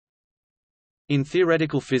In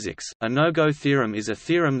theoretical physics, a no-go theorem is a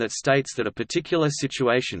theorem that states that a particular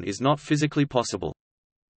situation is not physically possible.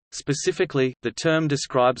 Specifically, the term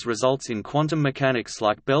describes results in quantum mechanics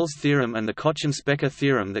like Bell's theorem and the Cauchy-Specker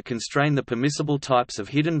theorem that constrain the permissible types of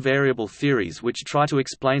hidden variable theories which try to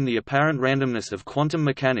explain the apparent randomness of quantum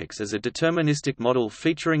mechanics as a deterministic model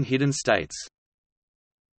featuring hidden states.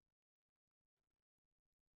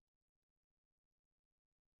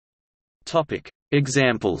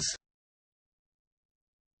 Examples.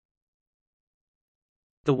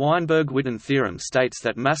 The Weinberg-Witten theorem states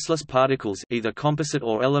that massless particles either composite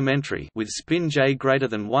or elementary with spin J greater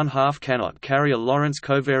than 1/2 cannot carry a Lorentz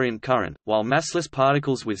covariant current, while massless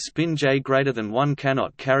particles with spin J greater than 1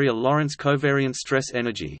 cannot carry a Lorentz covariant stress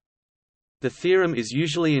energy. The theorem is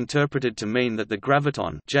usually interpreted to mean that the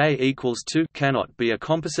graviton J equals 2 cannot be a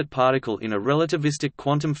composite particle in a relativistic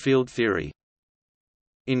quantum field theory.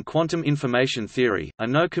 In quantum information theory, a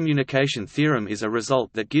no-communication theorem is a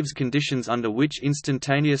result that gives conditions under which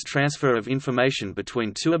instantaneous transfer of information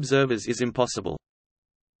between two observers is impossible.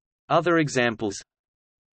 Other examples: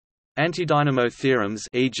 antidynamo theorems,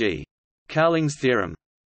 e.g., Cowling's theorem,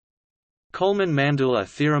 Coleman-Mandula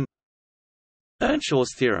theorem,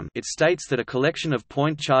 Earnshaw's theorem. It states that a collection of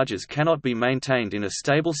point charges cannot be maintained in a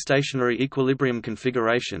stable stationary equilibrium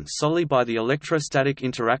configuration solely by the electrostatic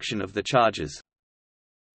interaction of the charges.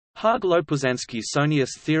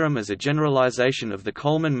 Haag-Lopuszansky-Sonius theorem is a generalization of the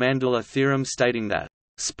Coleman-Mandula theorem stating that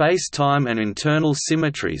space-time and internal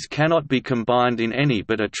symmetries cannot be combined in any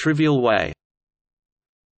but a trivial way.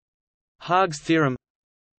 Haag's theorem,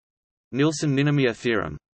 Nielsen-Ninomiya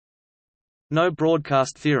theorem, no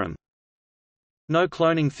broadcast theorem, no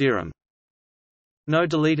cloning theorem, no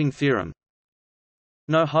deleting theorem,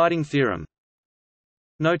 no hiding theorem,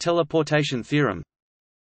 no teleportation theorem,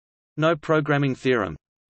 no programming theorem.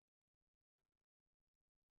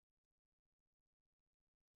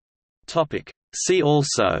 See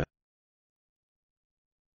also: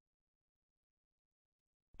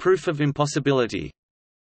 Proof of impossibility.